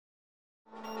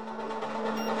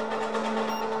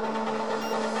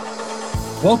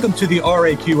Welcome to the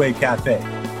RAQA Café,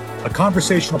 a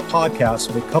conversational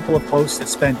podcast with a couple of hosts that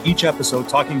spend each episode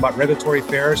talking about regulatory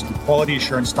affairs and quality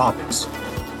assurance topics.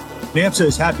 NAMSA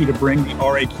is happy to bring the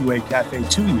RAQA Café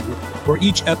to you, where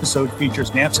each episode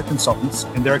features NAMSA consultants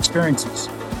and their experiences.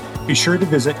 Be sure to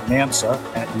visit NAMSA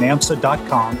at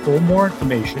namsa.com for more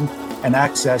information and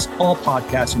access all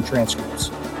podcasts and transcripts.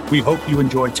 We hope you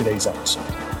enjoyed today's episode.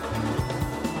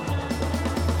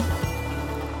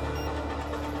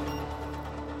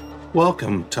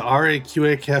 Welcome to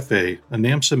RAQA Café, a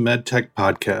NAMSA MedTech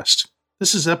podcast.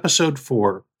 This is episode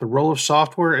 4, the role of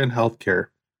software in healthcare.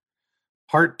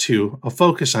 Part 2, a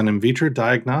focus on in vitro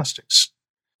diagnostics.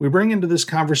 We bring into this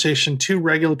conversation 2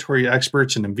 regulatory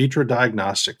experts in vitro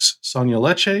diagnostics, Sonia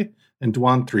Lecce and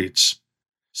Duan Threats.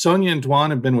 Sonia and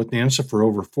Duan have been with NAMSA for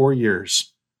over 4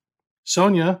 years.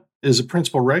 Sonia is a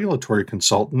principal regulatory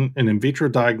consultant in vitro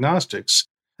diagnostics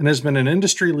and has been an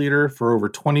industry leader for over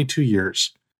 22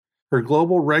 years. Her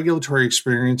global regulatory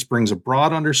experience brings a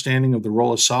broad understanding of the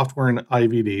role of software in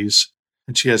IVDs,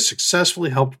 and she has successfully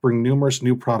helped bring numerous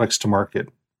new products to market.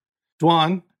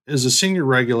 Duan is a senior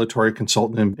regulatory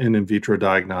consultant in vitro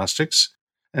diagnostics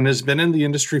and has been in the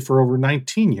industry for over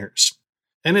 19 years.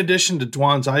 In addition to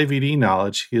Duan's IVD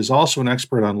knowledge, he is also an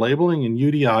expert on labeling and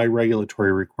UDI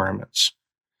regulatory requirements.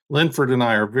 Linford and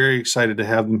I are very excited to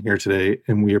have them here today,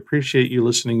 and we appreciate you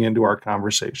listening into our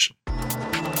conversation.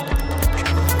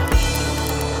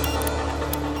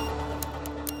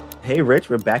 Hey, Rich,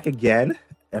 we're back again.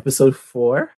 Episode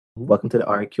 4. Welcome to the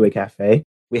RAQA Cafe.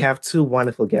 We have 2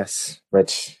 wonderful guests,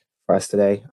 Rich, for us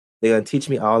today. They're going to teach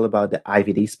me all about the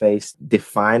IVD space,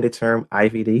 define the term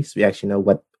IVD so we actually know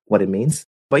what it means.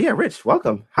 But yeah, Rich,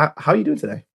 welcome. How are you doing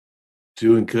today?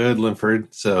 Doing good,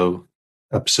 Linford. So,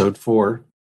 episode 4,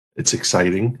 it's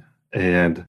exciting.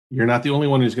 And you're not the only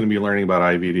one who's going to be learning about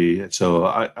IVD. So,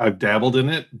 I've dabbled in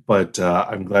it, but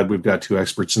I'm glad we've got 2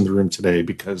 experts in the room today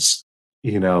because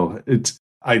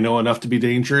I know enough to be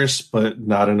dangerous, but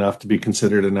not enough to be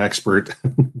considered an expert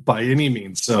by any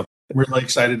means. So we're really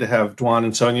excited to have Duan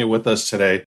and Sonia with us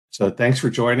today. So thanks for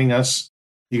joining us.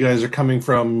 You guys are coming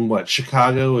from,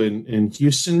 Chicago and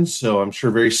Houston. So I'm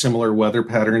sure very similar weather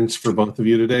patterns for both of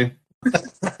you today.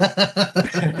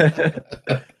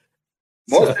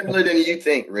 More similar than you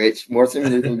think, Rich. More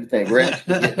similar than you think.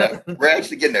 We're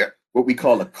actually getting what we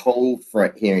call a cold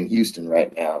front here in Houston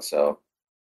right now. So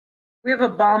we have a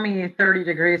balmy 30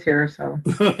 degrees here, so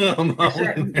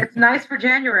it's nice for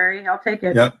January. I'll take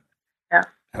it. Yep. Yeah.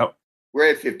 We're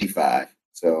at 55.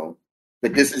 So,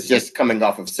 but this is just coming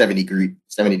off of 70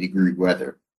 degree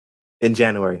weather in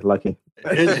January. Lucky.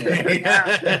 All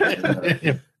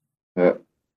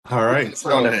right.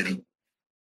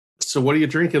 So what are you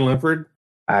drinking, Linford?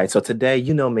 All right. So today,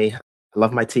 you know me. I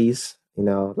love my teas.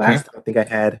 Last time I think I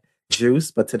had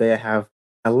juice, but today I have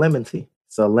a lemon tea.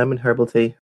 So lemon herbal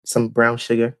tea. Some brown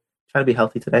sugar. Trying to be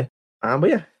healthy today. But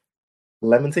yeah,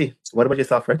 lemon tea. What about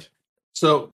yourself, Rich?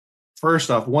 So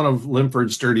first off, one of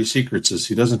Linford's dirty secrets is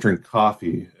he doesn't drink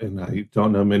coffee, and I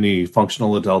don't know many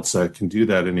functional adults that can do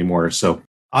that anymore. So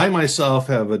I myself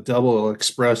have a double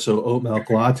espresso oat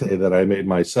milk latte that I made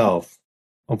myself.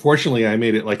 Unfortunately, I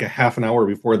made it like a half an hour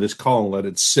before this call and let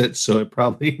it sit, so it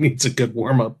probably needs a good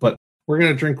warm up. But we're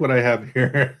going to drink what I have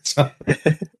here. So,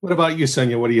 what about you,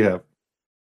 Sonia? What do you have?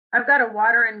 I've got a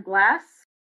water in glass,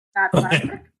 not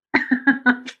plastic.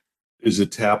 Is it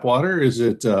tap water? Is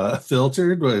it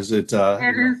filtered? Is it?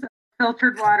 It is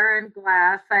filtered water in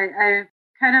glass. I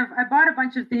bought a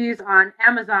bunch of these on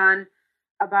Amazon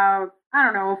about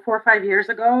 4 or 5 years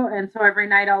ago, and so every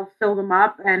night I'll fill them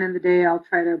up, and in the day I'll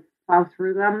try to plow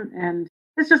through them. And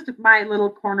it's just my little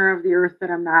corner of the earth that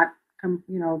I'm not,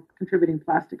 contributing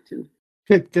plastic to.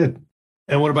 Good.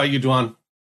 And what about you, Duan?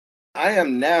 I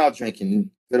am now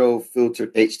drinking good old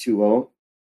filtered H2O.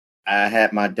 I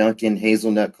had my Dunkin'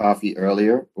 hazelnut coffee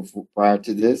earlier prior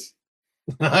to this.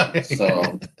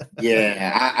 So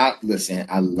yeah,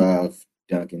 I love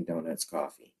Dunkin' Donuts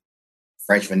coffee.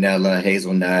 French vanilla,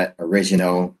 hazelnut,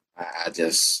 original.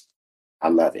 I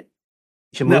love it.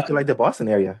 You should move to the Boston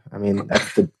area. I mean,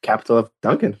 that's the capital of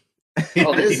Dunkin'.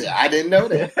 Oh, is it? I didn't know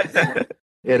that.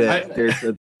 It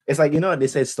is. It's like, they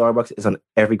say Starbucks is on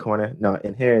every corner. No,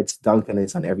 in here it's Dunkin',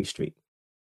 it's on every street.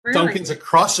 Really? Dunkin's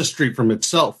across the street from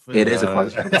itself. It is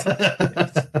across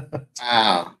the street.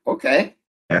 Wow. Okay.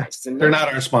 Yeah. They're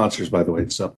not our sponsors, by the way.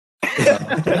 So,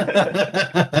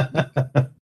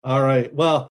 all right.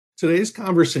 Well, today's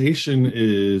conversation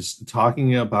is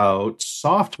talking about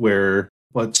software,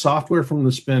 but software from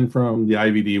the spin from the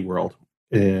IVD world.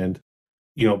 And,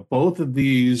 both of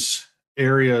these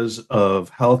areas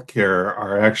of healthcare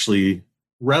are actually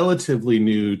relatively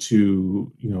new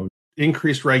to,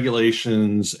 increased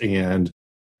regulations and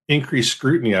increased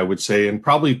scrutiny, I would say, and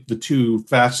probably the two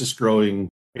fastest growing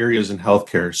areas in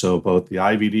healthcare. So both the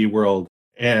IVD world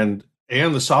and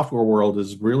the software world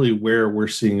is really where we're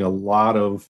seeing a lot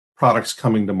of products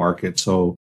coming to market.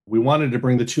 So we wanted to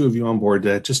bring the two of you on board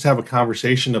to just have a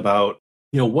conversation about,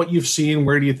 what you've seen,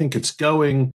 where do you think it's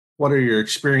going, what are your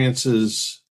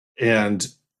experiences, and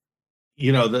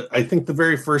I think the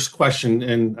very first question,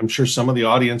 and I'm sure some of the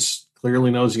audience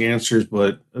clearly knows the answers,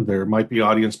 but there might be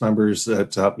audience members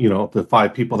that the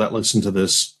 5 people that listen to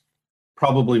this,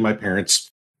 probably my parents,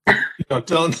 don't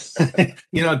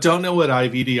don't know what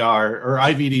IVD are or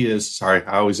IVD is. Sorry,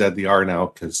 I always add the R now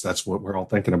because that's what we're all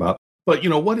thinking about. But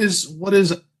what is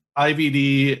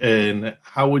IVD, and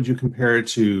how would you compare it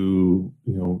to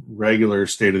regular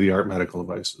state-of-the-art medical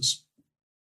devices?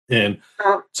 And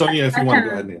Sonia, if you want to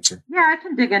go ahead and answer. Yeah, I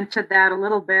can dig into that a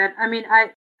little bit. I mean,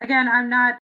 I'm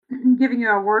not giving you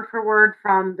a word for word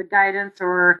from the guidance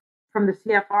or from the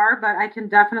CFR, but I can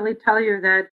definitely tell you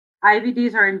that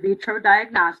IVDs are in vitro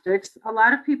diagnostics. A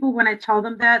lot of people, when I tell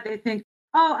them that, they think,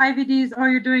 oh, IVDs,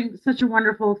 you're doing such a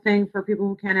wonderful thing for people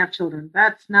who can't have children.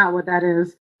 That's not what that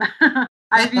is.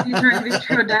 IVDs are in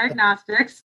vitro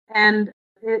diagnostics, and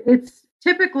it's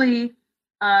typically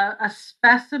a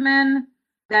specimen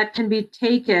that can be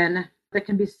taken, that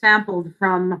can be sampled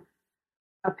from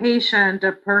a patient,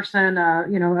 a person,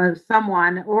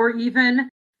 someone, or even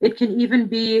it can even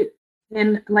be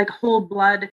in like whole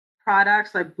blood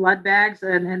products, like blood bags,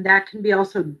 and that can be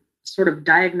also sort of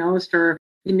diagnosed or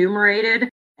enumerated.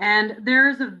 And there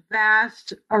is a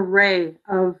vast array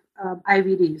of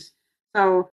IVDs.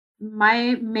 So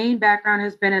my main background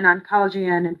has been in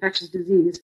oncology and infectious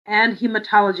disease and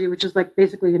hematology, which is like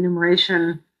basically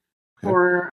enumeration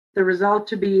for the result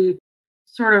to be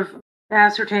sort of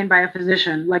ascertained by a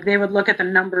physician. Like they would look at the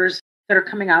numbers that are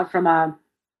coming out from a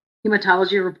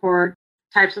hematology report,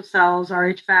 types of cells,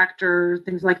 Rh factor,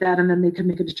 things like that, and then they could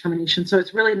make a determination. So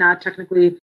it's really not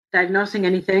technically diagnosing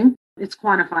anything, it's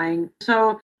quantifying.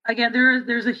 So again,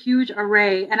 there's a huge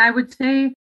array. And I would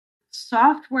say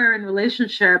software in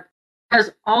relationship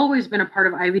has always been a part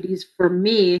of IVDs for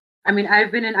me. I mean,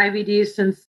 I've been in IVDs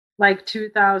since like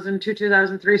 2002,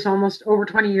 2003, so almost over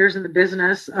 20 years in the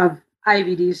business of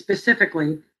IVDs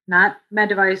specifically, not med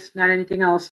device, not anything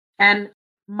else. And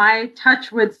my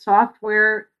touch with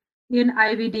software in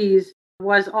IVDs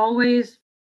was always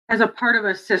as a part of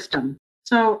a system.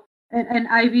 So an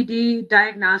IVD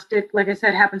diagnostic, like I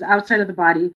said, happens outside of the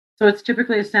body. So it's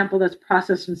typically a sample that's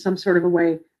processed in some sort of a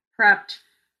way, prepped,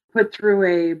 put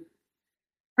through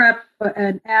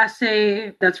an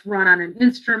assay that's run on an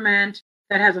instrument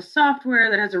that has a software,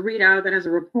 that has a readout, that has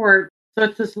a report. So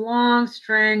it's this long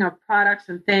string of products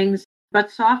and things,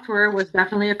 but software was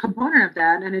definitely a component of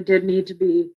that. And it did need to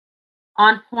be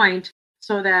on point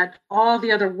so that all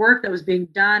the other work that was being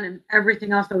done and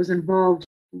everything else that was involved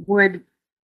would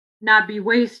not be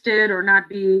wasted or not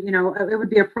be, it would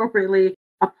be appropriately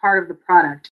a part of the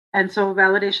product. And so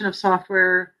validation of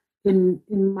software in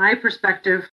my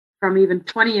perspective from even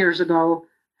 20 years ago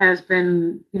has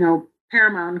been,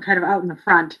 paramount and kind of out in the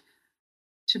front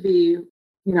to be,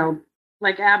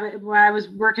 like Abbott. When I was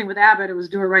working with Abbott, it was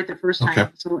do it right the first time.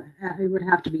 Okay. So it would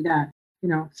have to be that,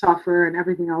 software and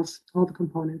everything else, all the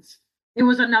components. It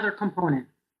was another component.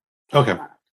 Okay.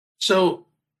 So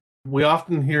we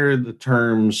often hear the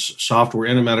terms software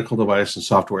in a medical device and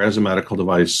software as a medical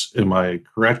device. Am I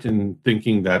correct in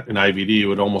thinking that an IVD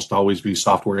would almost always be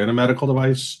software in a medical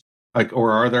device?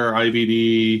 Or are there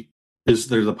IVD? Is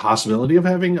there the possibility of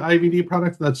having IVD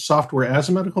product that's software as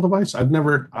a medical device? I've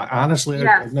never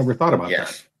thought about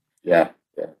that. Yeah.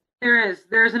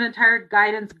 There's an entire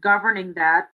guidance governing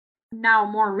that now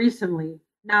more recently,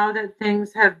 now that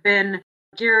things have been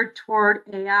geared toward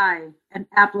AI and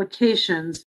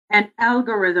applications and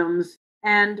algorithms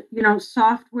and,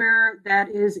 software that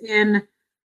is in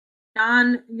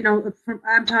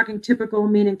I'm talking typical,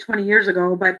 meaning 20 years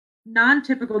ago, but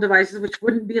non-typical devices, which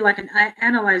wouldn't be like an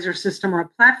analyzer system or a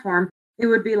platform. It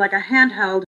would be like a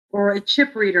handheld or a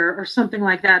chip reader or something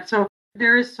like that. So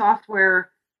there is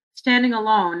software standing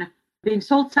alone, being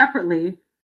sold separately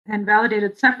and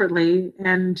validated separately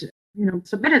and,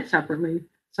 submitted separately.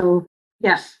 So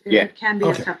yes, it can be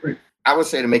a separate. I would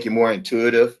say to make it more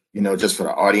intuitive, just for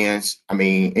the audience. I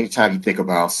mean, anytime you think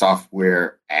about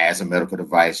software as a medical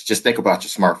device, just think about your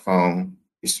smartphone,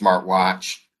 your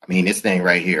smartwatch. I mean, this thing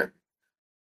right here.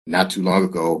 Not too long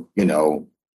ago,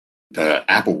 the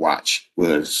Apple Watch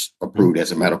was approved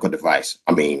as a medical device.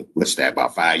 I mean, what's that,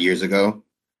 about 5 years ago?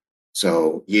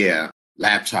 So yeah,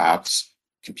 laptops,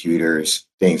 computers,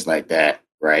 things like that,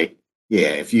 right? Yeah,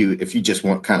 if you just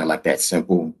want kind of like that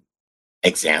simple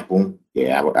example,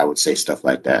 I would say stuff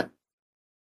like that.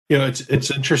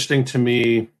 It's interesting to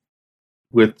me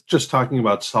with just talking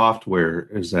about software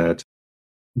is that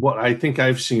what I think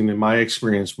I've seen in my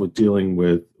experience with dealing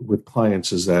with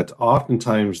clients is that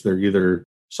oftentimes they're either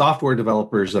software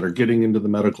developers that are getting into the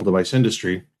medical device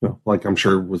industry, like I'm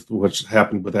sure with what's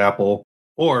happened with Apple,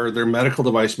 or they're medical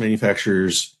device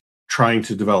manufacturers trying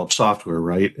to develop software,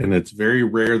 right? And it's very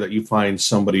rare that you find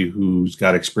somebody who's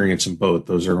got experience in both.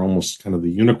 Those are almost kind of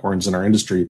the unicorns in our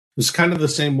industry. It's kind of the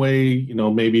same way,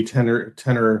 maybe 10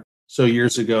 or so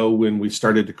years ago when we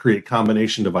started to create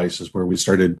combination devices where we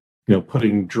started,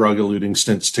 putting drug-eluting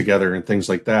stents together and things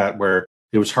like that, where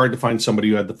it was hard to find somebody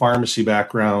who had the pharmacy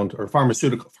background or pharmacy,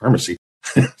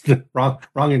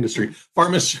 wrong industry,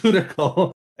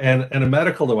 pharmaceutical and a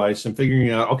medical device, and figuring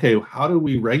out, okay, how do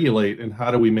we regulate and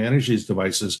how do we manage these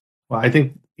devices? Well, I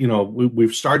think,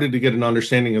 we've started to get an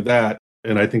understanding of that.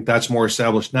 And I think that's more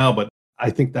established now, but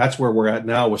I think that's where we're at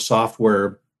now with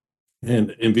software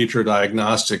and in vitro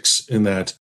diagnostics, in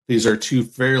that these are two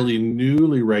fairly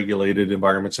newly regulated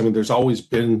environments. I mean, there's always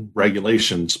been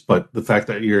regulations, but the fact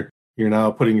that you're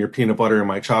now putting your peanut butter in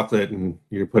my chocolate and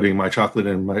you're putting my chocolate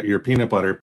in your peanut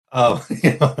butter, or I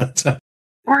think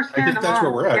that's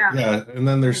where we're at. Yeah. And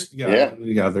then there's,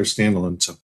 there's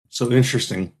standalone. So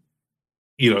interesting.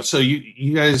 So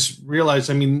you guys realize,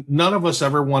 I mean, none of us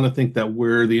ever want to think that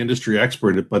we're the industry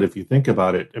expert, but if you think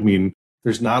about it, I mean,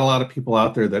 there's not a lot of people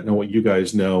out there that know what you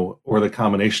guys know or the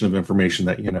combination of information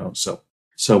that you know. So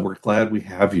we're glad we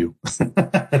have you.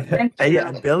 And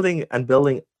I'm building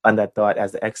on that thought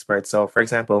as the expert. So, for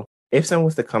example, if someone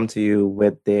was to come to you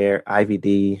with their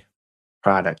IVD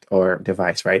product or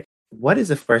device, right? What is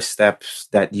the first steps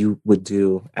that you would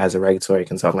do as a regulatory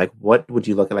consultant? Like, what would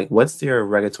you look at? Like, what's your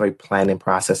regulatory planning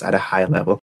process at a high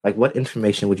level? Like, what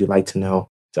information would you like to know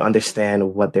to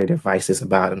understand what their device is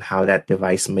about and how that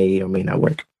device may or may not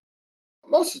work?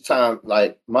 Most of the time,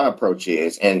 like, my approach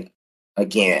is, and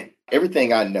again,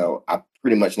 everything I know, I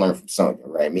pretty much learned from Sonia,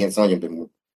 right? Me and Sonia have been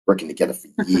working together for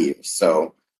years.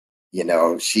 So,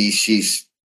 she's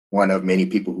one of many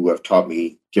people who have taught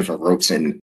me different ropes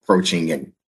in approaching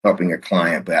and helping a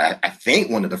client. But I think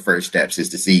one of the first steps is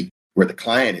to see where the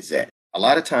client is at. A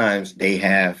lot of times they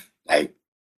have like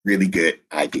really good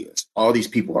ideas. All these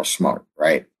people are smart,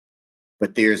 right?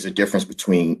 But there's a difference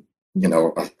between,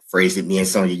 a phrase that me and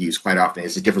Sonia use quite often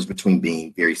is the difference between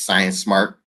being very science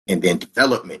smart and then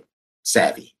development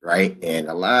savvy, right? And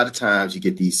a lot of times you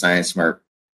get these science smart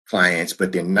clients,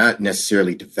 but they're not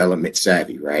necessarily development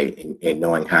savvy, right? And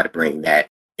knowing how to bring that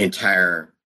entire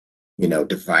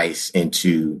device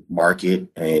into market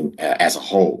and as a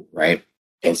whole, right?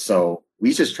 And so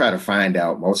we just try to find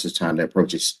out most of the time the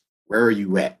approach is, where are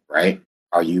you at, right?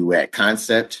 Are you at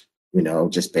concept,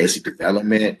 just basic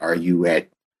development? Are you at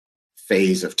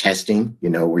phase of testing,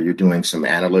 where you're doing some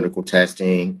analytical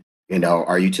testing?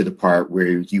 Are you to the part where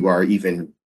you are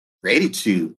even ready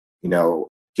to,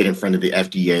 get in front of the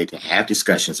FDA to have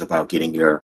discussions about getting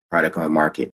your product on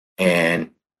market? And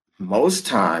most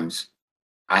times,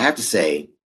 I have to say,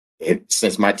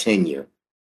 since my tenure,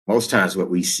 most times what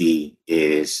we see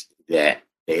is that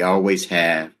they always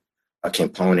have a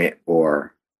component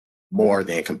or more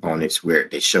than components where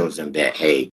it shows them that,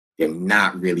 hey, they're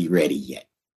not really ready yet.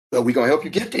 But we're going to help you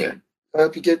get there.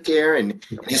 And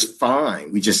it's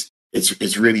fine.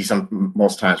 It's really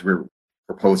most times we're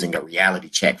proposing a reality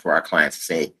check for our clients to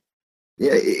say,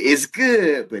 yeah, it's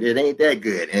good, but it ain't that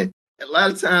good. And a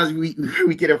lot of times we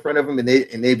get in front of them and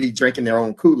they be drinking their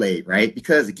own Kool-Aid, right?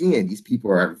 Because again, these people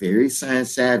are very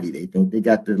science savvy. They think they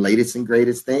got the latest and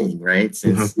greatest thing, right?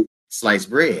 Since sliced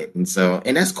bread. And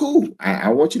that's cool. I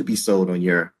want you to be sold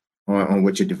on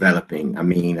what you're developing. I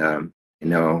mean,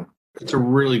 it's a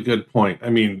really good point.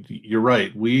 I mean, you're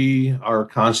right. We are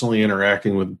constantly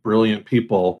interacting with brilliant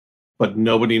people, but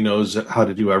nobody knows how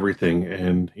to do everything.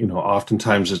 And,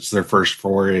 oftentimes it's their first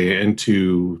foray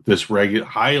into this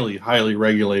highly, highly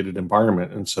regulated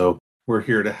environment. And so we're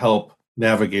here to help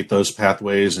navigate those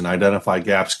pathways and identify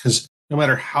gaps, because no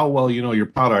matter how well you know your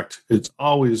product, it's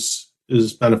always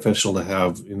is beneficial to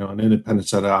have, an independent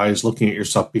set of eyes looking at your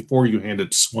stuff before you hand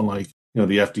it to someone like, the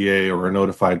FDA or a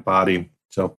notified body.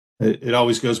 So it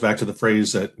always goes back to the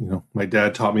phrase that, my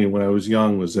dad taught me when I was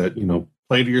young was that,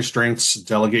 play to your strengths,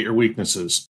 delegate your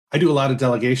weaknesses. I do a lot of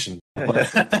delegation.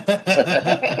 As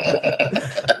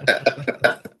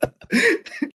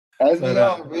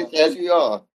we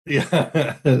all.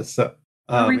 Yeah. So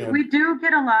we do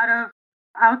get a lot of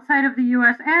outside of the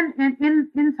U.S. and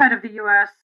inside of the U.S.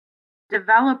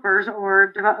 developers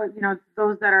or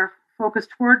those that are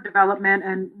focused toward development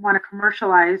and want to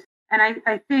commercialize. And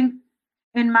I think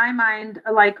in my mind,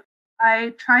 like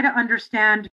I try to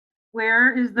understand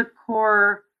where is the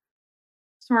core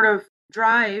sort of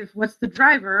drive, what's the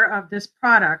driver of this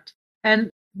product? And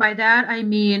by that, I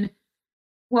mean,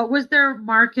 what was their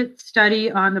market study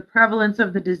on the prevalence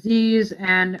of the disease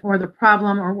and or the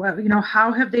problem, or what,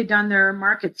 how have they done their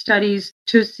market studies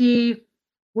to see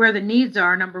where the needs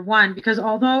are, number one? Because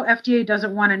although FDA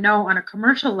doesn't want to know on a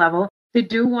commercial level, they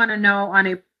do want to know on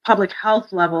a public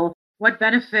health level what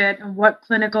benefit and what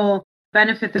clinical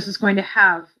benefit this is going to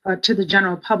have to the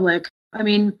general public. I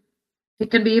mean,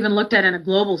 it can be even looked at in a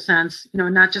global sense,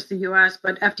 not just the US,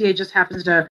 but FDA just happens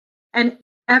to, and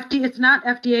FDA, it's not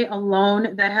FDA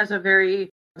alone that has a very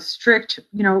strict,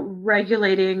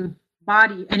 regulating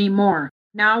body anymore.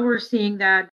 Now we're seeing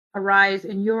that arise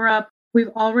in Europe. We've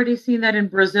already seen that in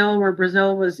Brazil, where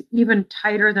Brazil was even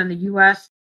tighter than the US.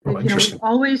 We've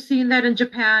always seen that in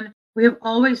Japan. We have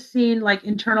always seen like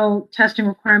internal testing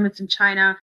requirements in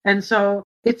China. And so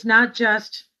it's not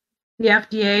just the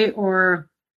FDA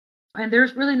and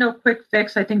there's really no quick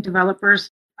fix. I think developers,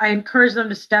 I encourage them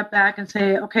to step back and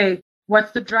say, okay,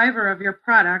 what's the driver of your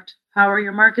product? How are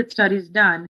your market studies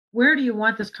done? Where do you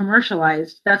want this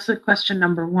commercialized? That's the question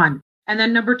number one. And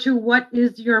then number two, what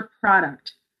is your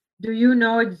product? Do you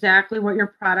know exactly what your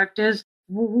product is?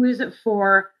 Who is it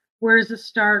for? Where does it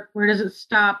start? Where does it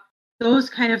stop? Those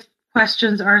kind of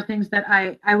questions are things that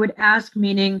I would ask,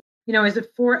 meaning, is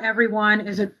it for everyone?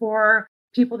 Is it for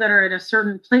people that are at a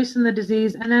certain place in the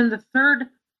disease? And then the third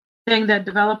thing that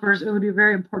developers, it would be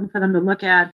very important for them to look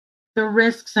at, the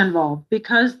risks involved,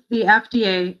 because the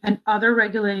FDA and other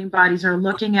regulating bodies are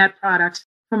looking at products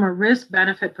from a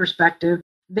risk-benefit perspective.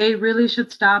 They really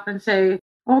should stop and say,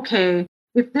 okay,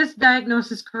 if this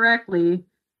diagnosis correctly,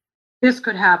 this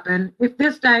could happen. If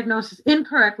this diagnosis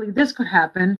incorrectly, this could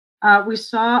happen. We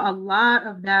saw a lot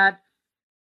of that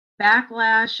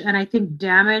backlash and I think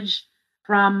damage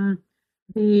from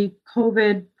the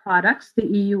COVID products, the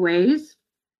EUAs,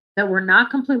 that were not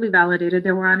completely validated.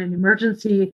 They were on an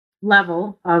emergency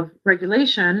level of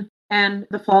regulation, and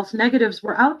the false negatives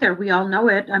were out there. We all know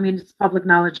it. I mean, it's public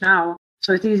knowledge now,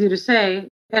 so it's easy to say.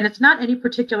 And it's not any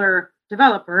particular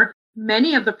developer.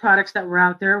 Many of the products that were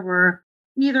out there were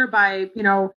either by,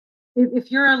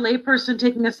 if you're a layperson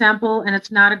taking a sample and it's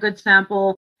not a good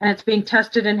sample and it's being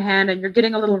tested in hand and you're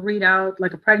getting a little readout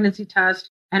like a pregnancy test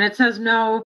and it says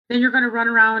no, then you're going to run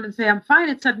around and say, I'm fine,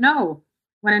 it said no,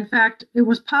 when in fact it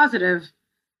was positive.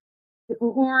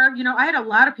 Or, I had a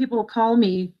lot of people call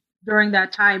me during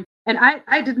that time, and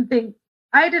I didn't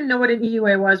know what an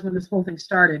EUA was when this whole thing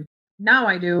started. Now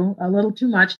I do, a little too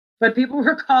much, but people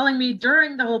were calling me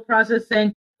during the whole process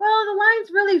saying, well, the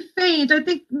line's really faint. I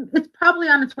think it's probably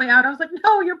on its way out. I was like,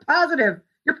 no, you're positive.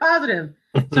 You're positive.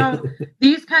 So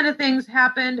these kind of things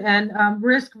happened, and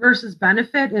risk versus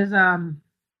benefit is,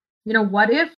 what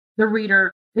if the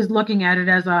reader is looking at it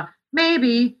as a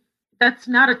maybe? That's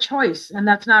not a choice and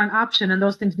that's not an option. And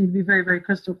those things need to be very, very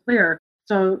crystal clear.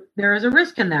 So there is a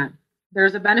risk in that.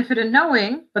 There's a benefit in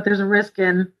knowing, but there's a risk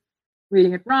in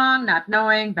reading it wrong, not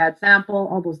knowing, bad sample,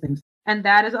 all those things. And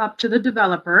that is up to the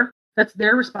developer. That's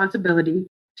their responsibility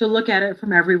to look at it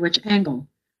from every which angle.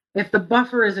 If the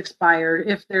buffer is expired,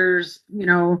 if there's,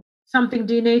 something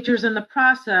denatures in the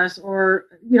process, or,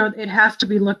 it has to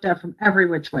be looked at from every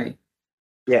which way.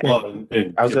 Yeah, well,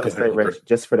 I was going to say, Rich,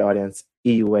 just for the audience,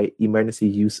 EUA, Emergency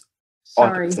Use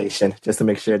Authorization, just to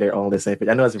make sure they're all on the same page.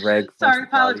 I know it's reg. Sorry,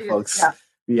 apologies. Folks. Yeah.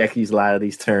 We actually use a lot of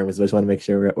these terms, but I just want to make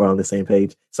sure we're on the same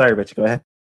page. Sorry, Rich, go ahead.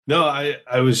 No,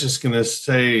 I was just going to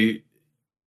say,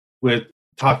 with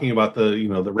talking about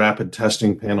the rapid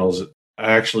testing panels,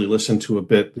 I actually listened to a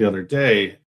bit the other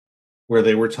day where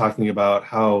they were talking about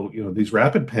how, these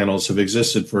rapid panels have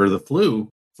existed for the flu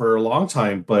for a long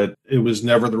time, but it was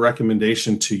never the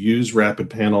recommendation to use rapid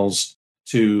panels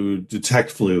to detect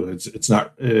flu. It's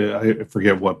not, I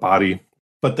forget what body,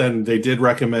 but then they did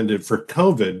recommend it for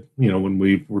COVID, when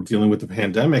we were dealing with the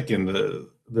pandemic, and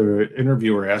the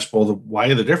interviewer asked, well,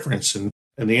 why the difference? And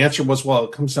the answer was, well,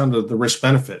 it comes down to the risk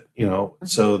benefit,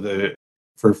 so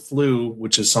for flu,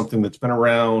 which is something that's been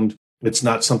around, it's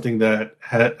not something that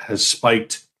has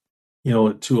spiked,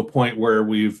 to a point where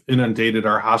we've inundated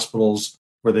our hospitals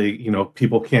where they,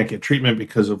 people can't get treatment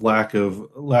because of lack of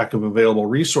available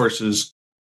resources.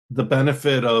 The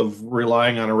benefit of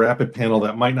relying on a rapid panel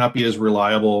that might not be as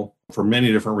reliable for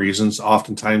many different reasons.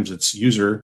 Oftentimes it's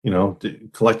user,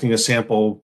 collecting a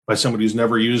sample by somebody who's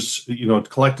never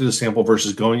collected a sample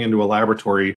versus going into a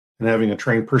laboratory and having a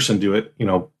trained person do it,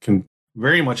 can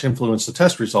very much influence the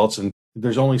test results. And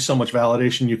there's only so much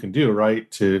validation you can do,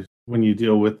 right, when you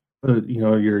deal with,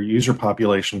 your user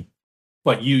population.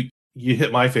 But you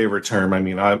hit my favorite term. I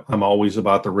mean, I'm always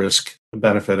about the risk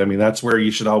benefit. I mean, that's where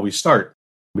you should always start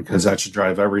because that should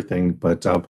drive everything. But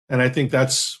and I think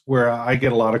that's where I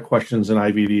get a lot of questions in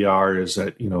IVDR is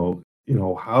that,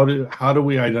 how do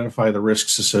we identify the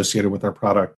risks associated with our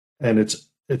product? And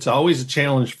it's always a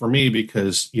challenge for me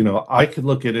because, I could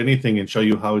look at anything and show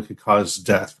you how it could cause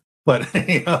death. But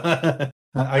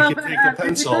I could take a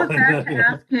pencil. It goes back to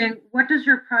asking, what does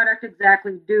your product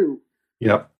exactly do?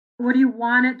 Yep. What do you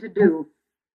want it to do?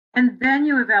 And then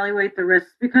you evaluate the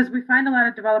risks, because we find a lot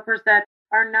of developers that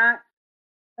are not,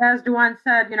 as Duan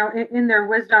said, in their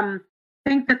wisdom,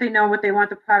 think that they know what they want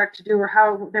the product to do or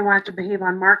how they want it to behave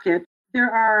on market.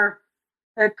 There are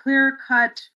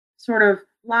clear-cut sort of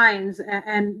lines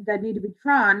and that need to be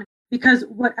drawn, because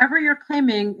whatever you're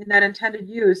claiming in that intended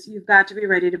use, you've got to be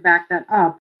ready to back that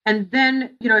up. And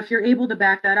then, if you're able to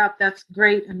back that up, that's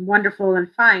great and wonderful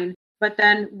and fine. But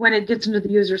then when it gets into the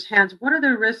user's hands, what are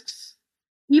the risks,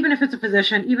 even if it's a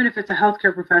physician, even if it's a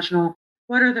healthcare professional,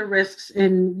 what are the risks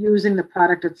in using the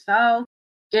product itself,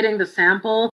 getting the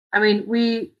sample? I mean,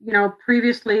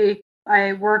 previously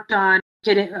I worked on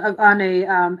getting on a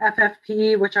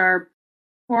FFP, which are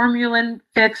formalin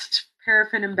fixed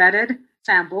paraffin embedded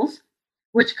samples,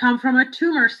 which come from a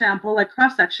tumor sample, like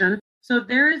cross-section. So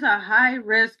there is a high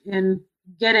risk in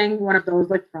getting one of those,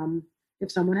 like from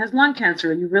if someone has lung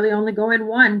cancer, you really only go in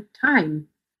one time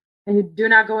and you do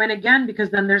not go in again,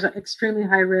 because then there's an extremely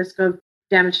high risk of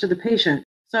damage to the patient.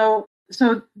 So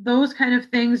those kind of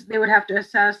things, they would have to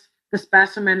assess the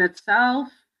specimen itself.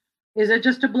 Is it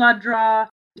just a blood draw?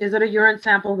 Is it a urine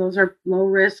sample? Those are low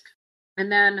risk.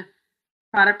 And then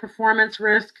product performance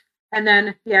risk, and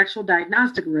then the actual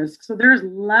diagnostic risk. So there's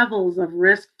levels of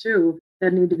risk too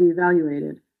that need to be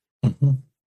evaluated. Mm-hmm.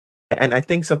 And I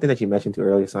think something that you mentioned too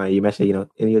earlier, Sonia, you mentioned,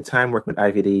 in your time working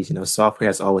with IVDs, software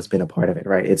has always been a part of it,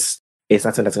 right? It's not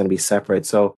something that's going to be separate.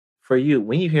 So for you,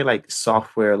 when you hear like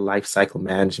software lifecycle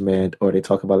management, or they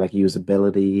talk about like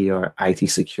usability or IT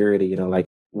security, like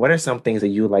what are some things that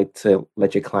you like to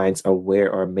let your clients aware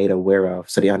or made aware of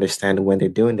so they understand when they're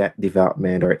doing that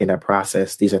development or in that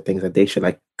process, these are things that they should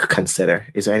like consider?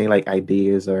 Is there any like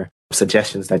ideas or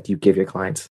suggestions that you give your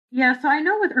clients? Yeah, so I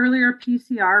know with earlier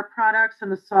PCR products and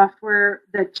the software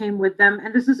that came with them,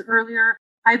 and this is earlier,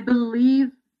 I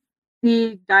believe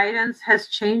the guidance has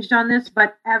changed on this,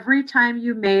 but every time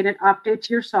you made an update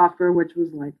to your software, which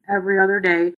was like every other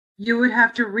day, you would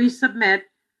have to resubmit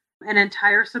an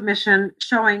entire submission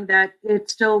showing that it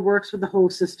still works with the whole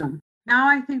system. Now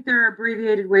I think there are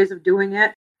abbreviated ways of doing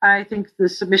it. I think the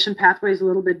submission pathway is a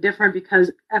little bit different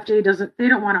because FDA they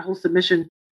don't want a whole submission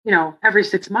every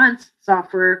 6 months.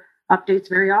 Software updates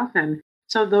very often.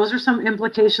 So those are some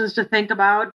implications to think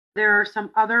about. There are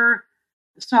some other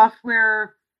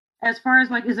software, as far as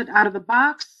like, is it out of the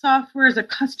box software? Is it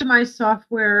customized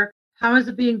software? How is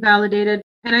it being validated?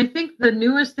 And I think the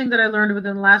newest thing that I learned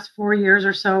within the last 4 years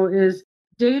or so is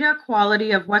data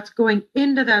quality of what's going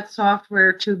into that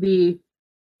software to be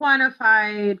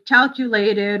quantified,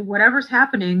 calculated, whatever's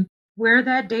happening, where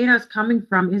that data is coming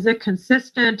from. Is it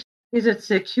consistent? Is it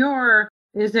secure?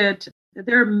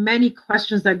 There are many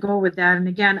questions that go with that. And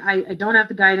again, I don't have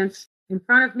the guidance in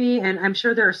front of me, and I'm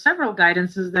sure there are several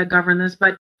guidances that govern this,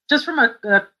 but just from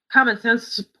a common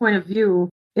sense point of view,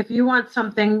 if you want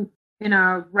something in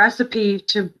a recipe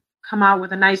to come out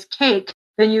with a nice cake,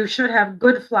 then you should have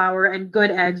good flour and good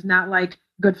eggs, not like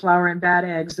good flour and bad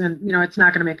eggs. And, it's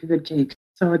not going to make a good cake.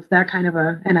 So it's that kind of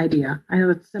an idea. I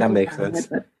know it's simple. That makes sense.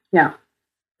 But yeah.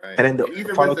 Right. And then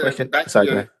the follow-up question. Back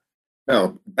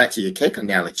to your cake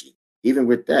analogy. Even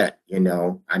with that, I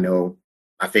know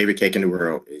my favorite cake in the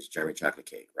world is German chocolate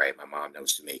cake, right? My mom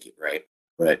knows to make it, right?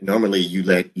 But normally you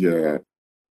let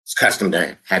it's custom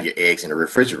to have your eggs in the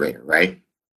refrigerator, right?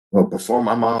 Well, before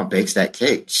my mom bakes that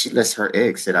cake, she lets her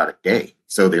eggs sit out a day.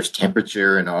 So there's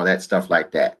temperature and all that stuff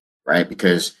like that, right?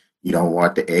 Because you don't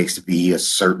want the eggs to be a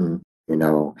certain,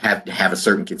 have to have a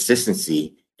certain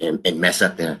consistency and mess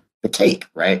up the cake,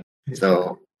 right?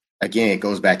 So again, it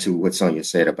goes back to what Sonia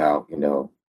said about,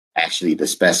 actually the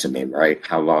specimen, right?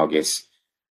 How long it's,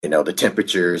 the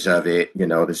temperatures of it,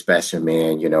 the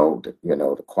specimen,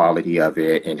 the quality of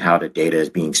it and how the data is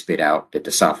being spit out that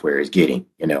the software is getting,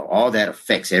 all that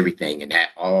affects everything. And that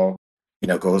all,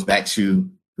 goes back to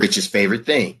Rich's favorite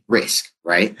thing, risk,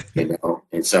 right?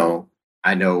 And so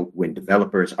I know when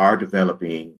developers are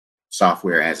developing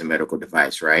software as a medical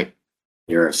device, right?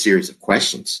 There are a series of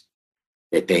questions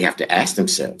that they have to ask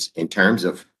themselves in terms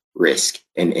of risk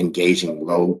and engaging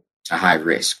low to high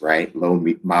risk, right? Low,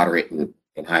 moderate, and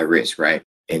high risk, right?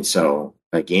 And so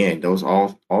again,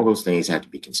 all those things have to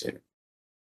be considered.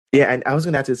 Yeah, and I was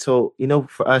going to ask you, so,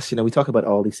 for us, we talk about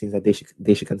all these things that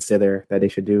they should consider, that they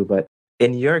should do, but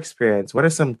in your experience, what are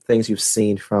some things you've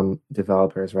seen from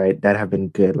developers, right, that have been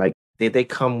good? Like, did they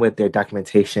come with their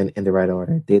documentation in the right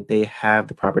order? Did they have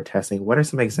the proper testing? What are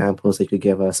some examples that you could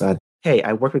give us on, hey,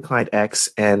 I worked with client X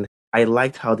and I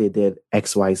liked how they did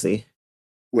XYZ?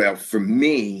 Well, for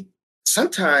me,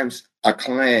 sometimes a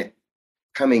client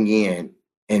coming in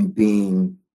and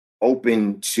being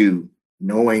open to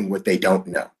knowing what they don't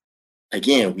know.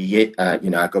 Again, we get,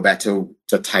 I go back to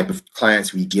the type of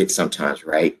clients we get sometimes,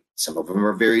 right? Some of them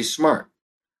are very smart.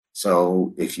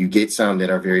 So if you get some that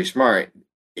are very smart,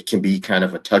 it can be kind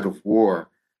of a tug of war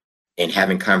and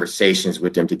having conversations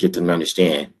with them to get them to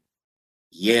understand,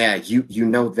 yeah, you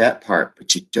know that part,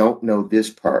 but you don't know this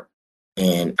part.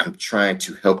 And I'm trying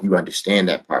to help you understand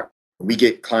that part. We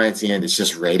get clients in that's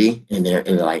just ready and they're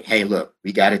like, hey, look,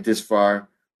 we got it this far,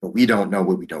 but we don't know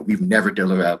what we don't. We've never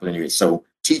delivered up anything. So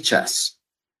teach us.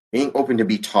 Being open to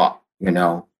be taught,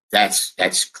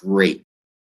 that's great.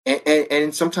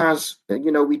 And sometimes,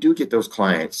 we do get those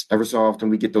clients. Ever so often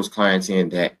we get those clients in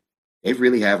that they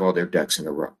really have all their ducks in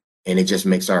a row. And it just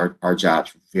makes our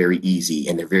jobs very easy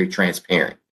and they're very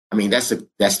transparent. I mean, that's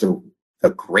the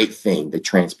great thing, the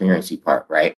transparency part,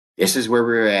 right? This is where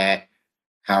we're at.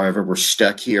 However, we're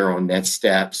stuck here on next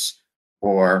steps,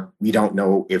 or we don't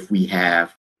know if we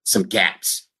have some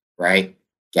gaps, right?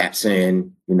 Gaps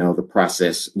in, the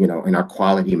process, in our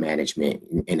quality management.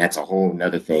 And that's a whole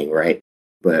nother thing, right?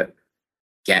 But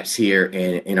gaps here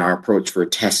in our approach for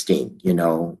testing,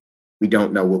 we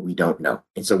don't know what we don't know.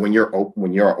 And so when you're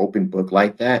an open book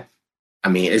like that, I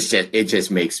mean, it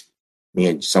just makes me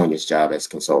and Sonia's job as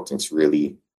consultants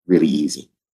really, really easy.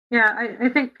 Yeah, I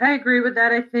think I agree with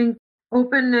that. I think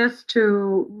openness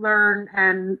to learn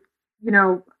and,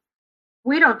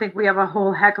 we don't think we have a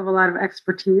whole heck of a lot of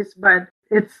expertise, but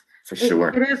it's for sure.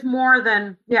 It is more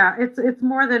than, it's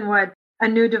more than what a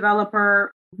new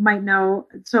developer might know.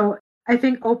 So I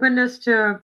think openness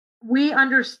to, we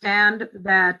understand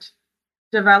that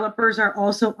developers are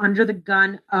also under the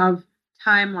gun of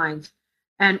timelines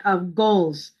and of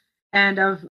goals and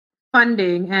of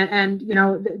funding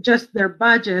and just their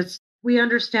budgets. We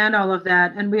understand all of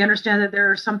that, and we understand that there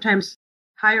are sometimes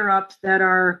higher ups that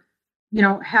are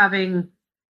having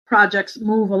projects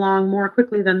move along more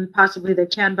quickly than possibly they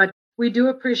can. But we do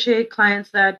appreciate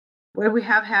clients that, where we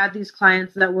have had these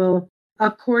clients that will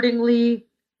accordingly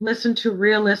listen to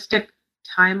realistic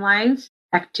timelines,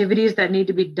 activities that need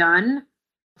to be done,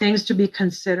 things to be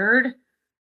considered.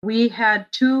 We had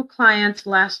 2 clients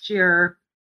last year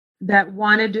that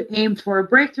wanted to aim for a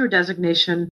breakthrough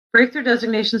designation. Breakthrough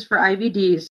designations for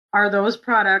IVDs are those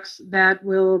products that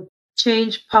will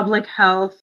change public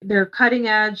health. They're cutting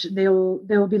edge. They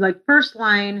will be like first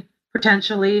line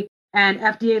potentially, and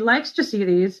FDA likes to see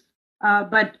these.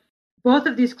 But both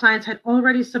of these clients had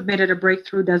already submitted a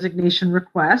breakthrough designation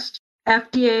request.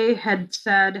 FDA had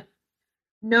said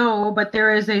no, but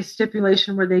there is a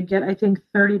stipulation where they get, I think,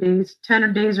 30 days,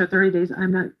 10 days or 30 days.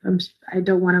 I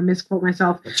don't want to misquote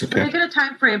myself. That's okay. But they get a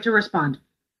time frame to respond.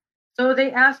 So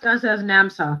they asked us as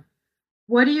NAMSA,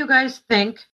 what do you guys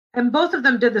think? And both of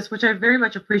them did this, which I very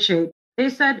much appreciate. They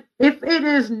said, if it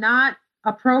is not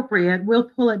appropriate, we'll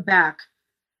pull it back.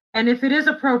 And if it is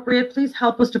appropriate, please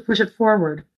help us to push it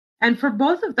forward. And for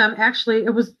both of them, actually,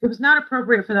 it was not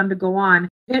appropriate for them to go on.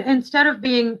 Instead of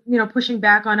being, pushing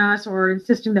back on us or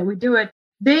insisting that we do it,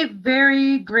 they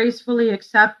very gracefully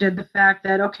accepted the fact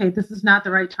that, okay, this is not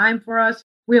the right time for us.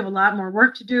 We have a lot more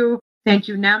work to do. Thank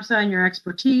you, NAMSA, and your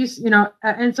expertise.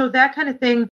 And so that kind of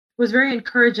thing was very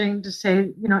encouraging to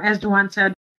say, as Duan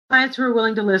said, clients who are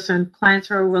willing to listen, clients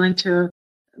who are willing to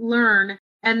learn,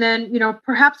 and then,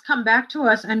 perhaps come back to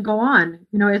us and go on.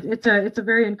 It's a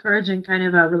very encouraging kind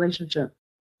of a relationship.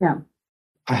 Yeah.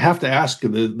 I have to ask,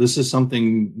 this is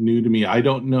something new to me. I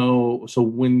don't know. So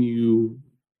when you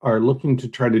are looking to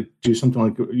try to do something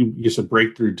like you said,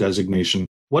 breakthrough designation,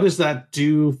 what does that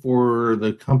do for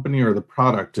the company or the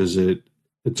product? Does it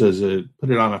put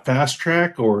it on a fast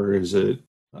track, or is it?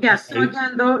 Yes. So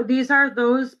again, these are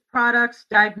those products,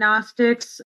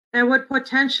 diagnostics that would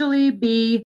potentially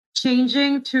be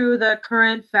changing to the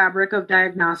current fabric of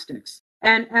diagnostics.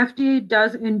 And FDA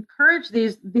does encourage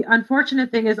these. The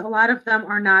unfortunate thing is a lot of them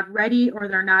are not ready or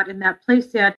they're not in that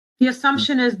place yet. The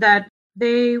assumption is that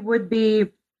they would be,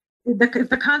 if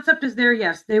the concept is there,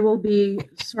 yes, they will be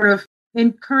sort of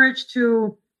encouraged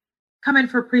to come in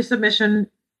for pre-submission,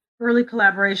 early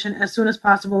collaboration as soon as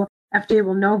possible. FDA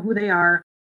will know who they are.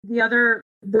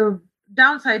 The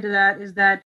downside to that is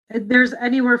that there's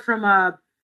anywhere from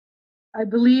I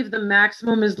believe the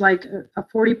maximum is like a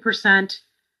 40%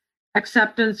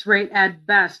 acceptance rate at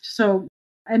best. So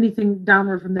anything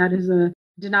downward from that is a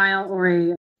denial or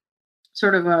a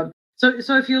sort of a,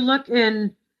 so if you look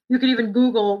in, you can even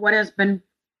Google what has been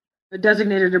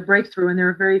designated a breakthrough, and there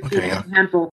are very few, a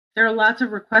handful. There are lots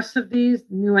of requests of these,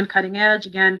 new and cutting edge.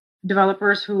 Again,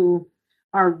 developers who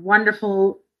are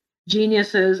wonderful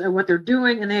geniuses at what they're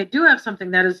doing, and they do have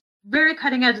something that is very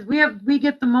cutting edge. We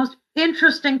get the most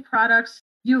interesting products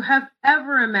you have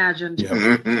ever imagined.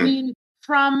 Yeah. I mean,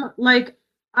 from like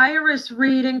iris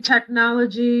reading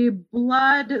technology,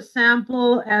 blood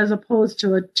sample as opposed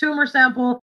to a tumor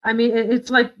sample. I mean, it's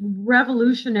like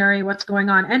revolutionary what's going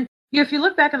on. And if you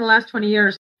look back in the last 20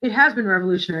 years, it has been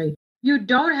revolutionary. You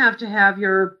don't have to have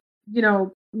your,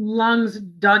 lungs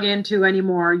dug into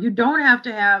anymore. You don't have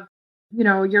to have,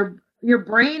 your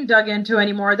brain dug into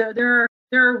anymore. There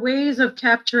are ways of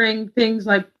capturing things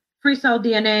like free cell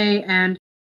DNA and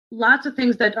lots of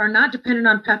things that are not dependent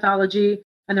on pathology,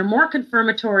 and they're more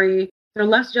confirmatory. They're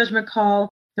less judgment call.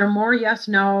 They're more yes,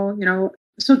 no,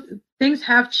 so things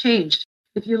have changed.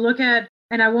 If you look at,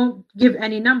 and I won't give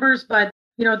any numbers, but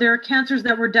there are cancers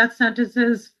that were death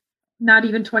sentences not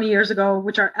even 20 years ago,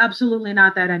 which are absolutely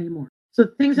not that anymore. So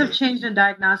things have changed in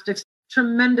diagnostics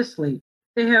tremendously.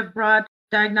 They have brought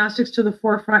diagnostics to the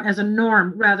forefront as a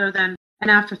norm rather than an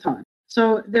afterthought.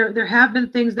 So there have been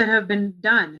things that have been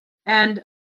done. And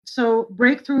so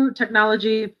breakthrough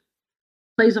technology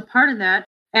plays a part in that.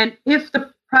 And if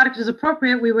the product is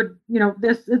appropriate, we would,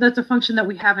 that's a function that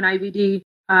we have in IVD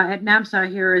at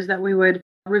NAMSA here, is that we would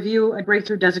review a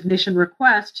breakthrough designation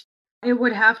request. It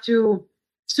would have to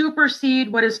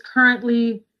supersede what is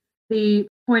currently the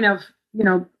point of,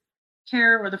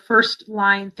 care or the first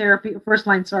line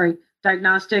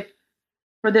diagnostic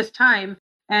for this time,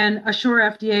 and assure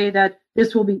FDA that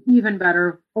this will be even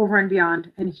better over and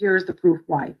beyond. And here's the proof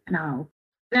why and how.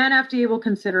 Then FDA will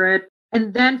consider it.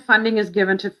 And then funding is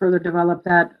given to further develop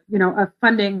that,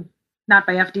 funding, not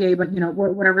by FDA, but,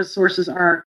 whatever sources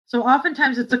are. So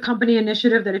oftentimes it's a company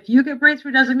initiative that if you get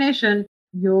breakthrough designation,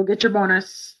 you'll get your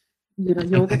bonus,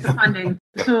 you'll get the funding.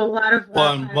 So a lot of...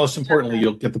 Well, and most importantly,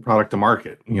 you'll get the product to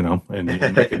market, and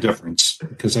make a difference,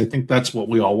 because I think that's what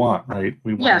we all want, right?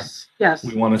 Yes.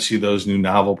 We want to see those new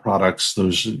novel products,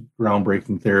 those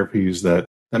groundbreaking therapies that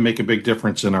make a big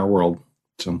difference in our world.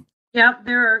 So... Yeah,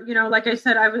 there are, like I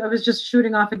said, I was just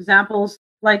shooting off examples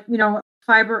like,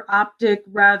 fiber optic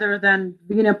rather than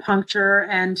venipuncture,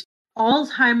 and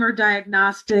Alzheimer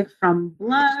diagnostic from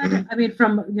blood,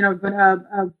 from,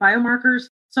 biomarkers.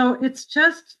 So it's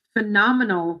just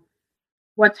phenomenal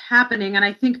what's happening. And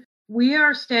I think we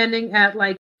are standing at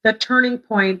like the turning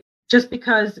point, just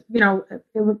because, in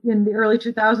the early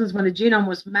 2000s when the genome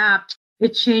was mapped,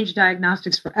 it changed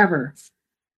diagnostics forever.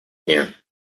 Yeah.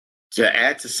 To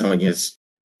add to Sonia's,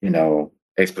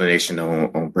 explanation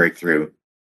on breakthrough,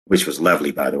 which was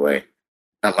lovely, by the way,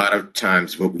 a lot of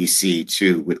times what we see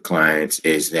too with clients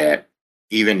is that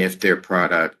even if their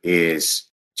product is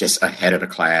just ahead of the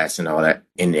class and all that,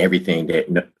 and everything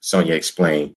that Sonia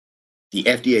explained, the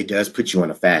FDA does put you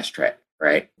on a fast track,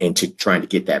 right? Into trying to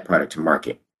get that product to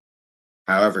market.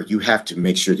 However, you have to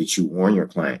make sure that you warn your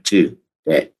client too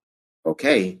that,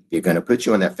 okay, they're going to put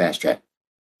you on that fast track.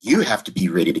 You have to be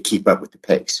ready to keep up with the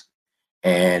pace.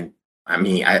 And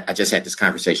I just had this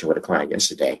conversation with a client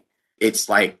yesterday. It's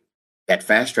like that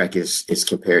fast track is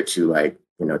compared to like,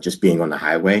 just being on the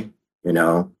highway, and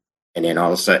then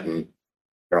all of a sudden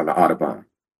you're on the Autobahn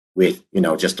with,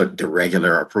 just the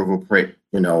regular approval,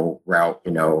 route,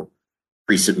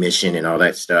 pre-submission and all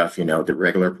that stuff, the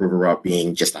regular approval route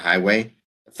being just a highway.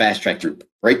 The fast track through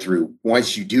breakthrough,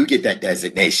 once you do get that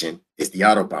designation, is the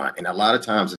Autobahn. And a lot of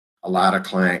times, a lot of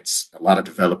clients, a lot of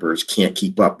developers can't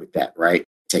keep up with that, right? It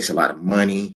takes a lot of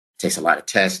money, it takes a lot of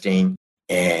testing.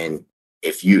 And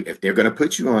if they're going to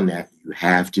put you on that, you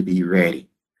have to be ready.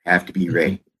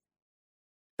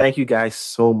 Thank you guys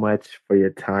so much for your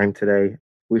time today.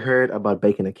 We heard about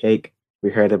baking a cake.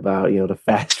 We heard about, the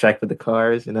fast track with the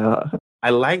cars, I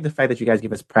like the fact that you guys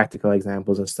give us practical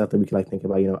examples and stuff that we can think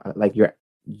about, like your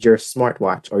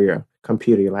smartwatch or your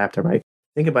computer, your laptop, right?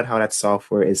 Think about how that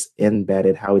software is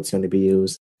embedded, how it's going to be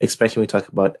used, especially when we talk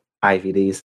about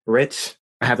IVDs. Rich,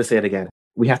 I have to say it again.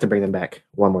 We have to bring them back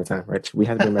one more time, Rich. We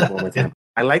have to bring them back one more time.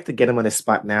 I like to get them on the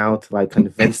spot now to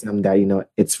convince them that,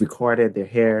 it's recorded, they're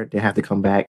here, they have to come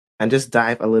back, and just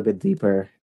dive a little bit deeper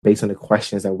based on the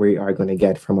questions that we are going to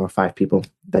get from our 5 people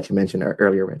that you mentioned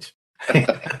earlier, Rich.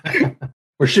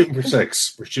 We're shooting for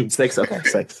 6. We're shooting 6. Okay,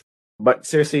 6. But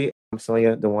seriously,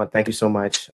 Sonia, Duan, thank you so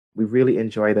much. We really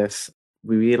enjoy this.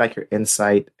 We really like your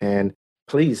insight, and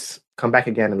please come back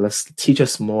again and let's teach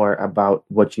us more about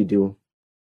what you do.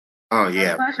 Oh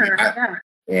yeah, pleasure.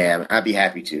 Yeah, I'd be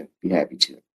happy to.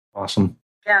 Awesome.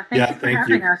 Yeah, thank you for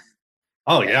having us.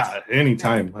 Oh, yeah,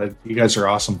 anytime. You guys are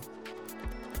awesome.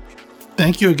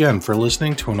 Thank you again for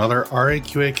listening to another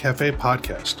RAQA Café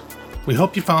podcast. We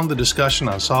hope you found the discussion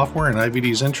on software and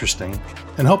IVDs interesting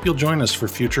and hope you'll join us for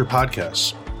future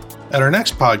podcasts. At our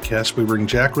next podcast, we bring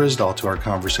Jack Risdahl to our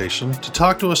conversation to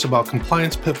talk to us about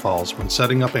compliance pitfalls when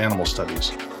setting up animal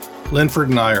studies. Linford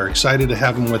and I are excited to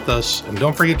have him with us, and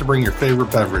don't forget to bring your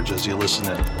favorite beverage as you listen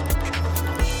in.